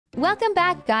Welcome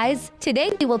back, guys.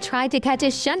 Today we will try to catch a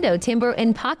Shundo Timburr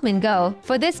in pokemongo.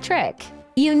 For this trick,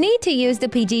 you need to use the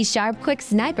PG Sharp Quick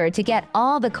Sniper to get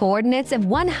all the coordinates of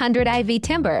 100 IV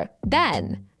Timburr.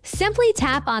 Then, simply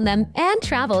tap on them and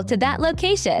travel to that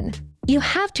location. You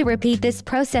have to repeat this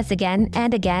process again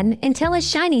and again until a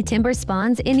shiny Timburr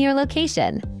spawns in your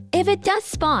location. If it does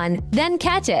spawn, then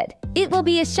catch it. It will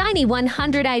be a shiny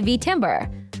 100 IV Timburr.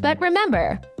 But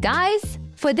remember, guys,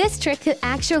 for this trick to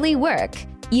actually work,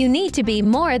 you need to be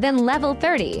more than level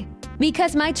 30.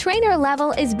 Because my trainer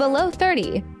level is below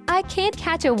 30, I can't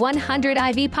catch a 100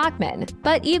 IV Pokemon,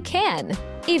 but you can.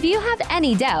 If you have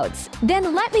any doubts,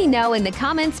 then let me know in the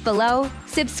comments below.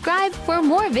 Subscribe for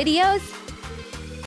more videos.